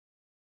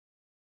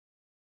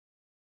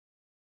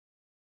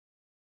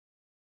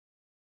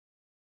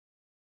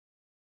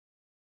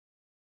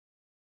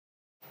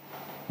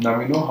Now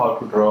we know how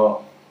to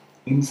draw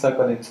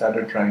incircle inside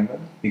a triangle,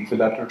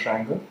 equilateral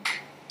triangle.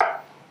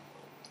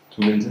 So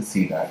we'll just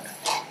see that.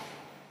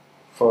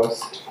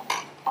 First,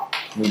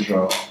 we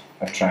draw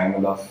a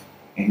triangle of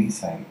any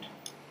side.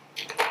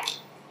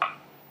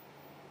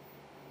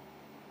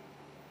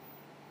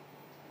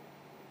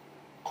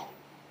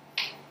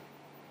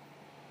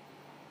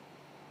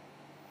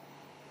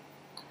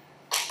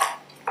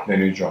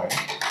 Then you draw it.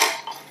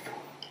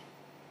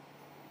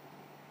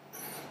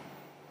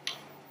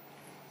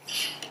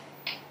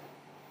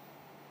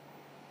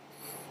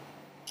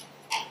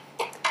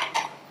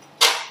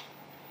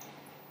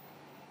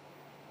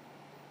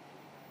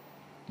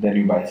 Then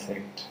you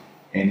bisect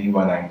any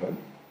one angle.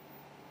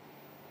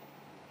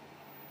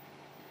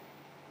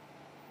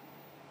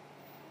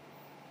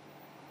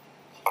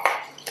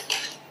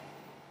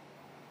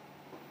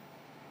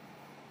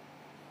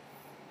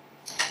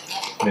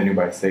 Then you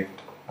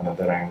bisect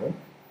another angle.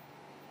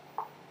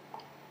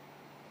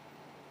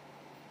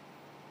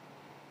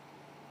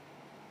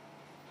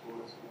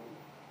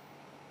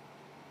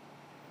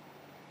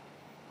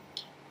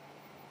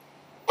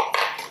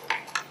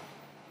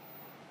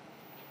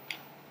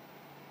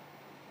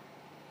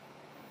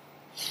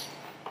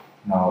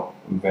 Now,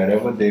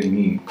 wherever they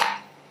meet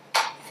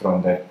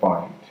from that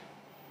point,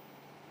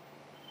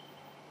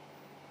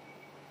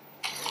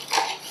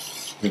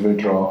 we will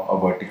draw a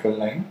vertical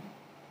line.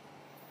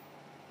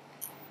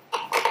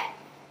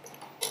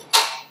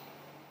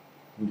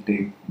 We'll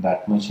take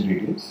that much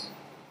radius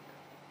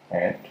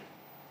and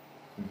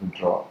we will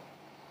draw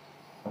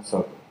a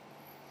circle.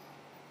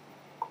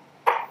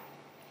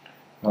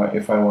 Now,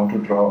 if I want to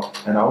draw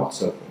an out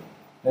circle,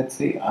 let's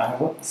say I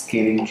have a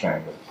scaling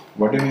triangle.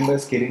 What do you mean by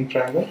scaling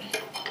triangle?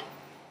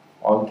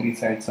 All three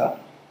sides are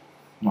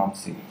not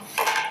same.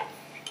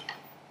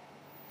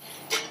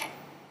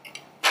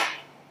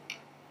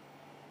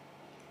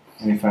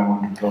 And if I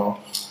want to draw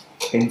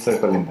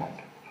incircle in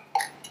that,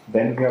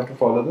 then we have to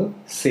follow the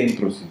same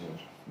procedure.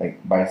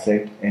 Like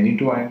bisect any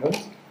two angles,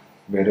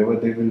 wherever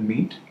they will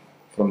meet,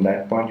 from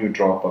that point you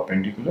draw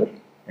perpendicular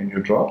and you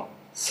draw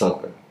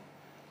circle.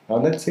 Now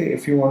let's say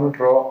if you want to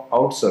draw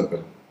out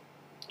circle,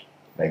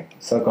 like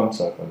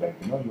circumcircle, like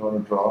you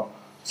want to draw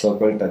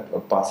circle that are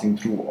passing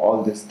through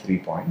all these 3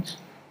 points.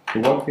 So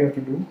what we have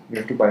to do, we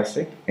have to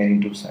bisect any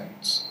two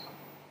sides.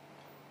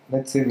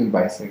 Let's say we'll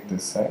bisect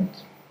this side.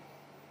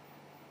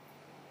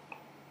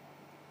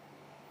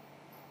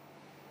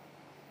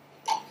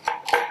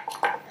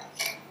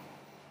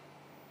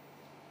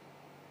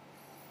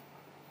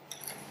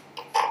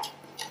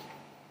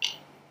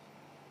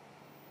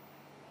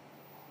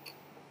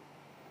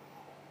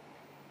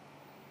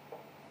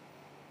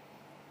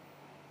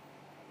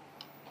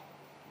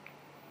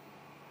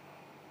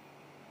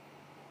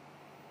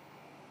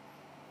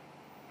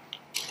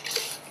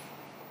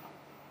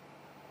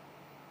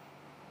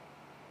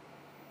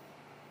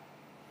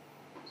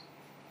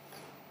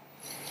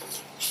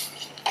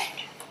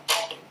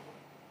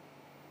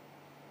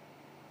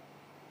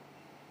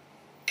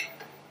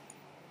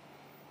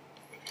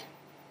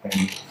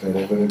 And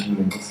wherever it will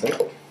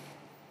intersect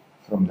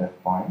from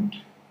that point,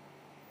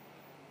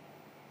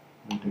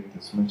 we'll take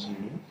this much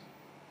radius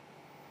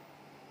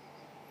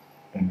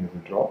and we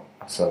will draw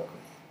a circle.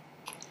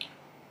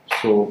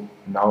 So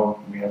now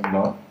we have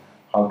learned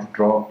how to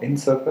draw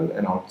incircle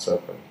and out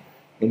circle.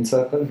 In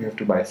circle we have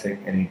to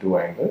bisect any two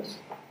angles,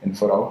 and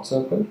for out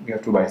circle we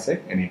have to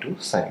bisect any two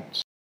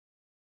sides.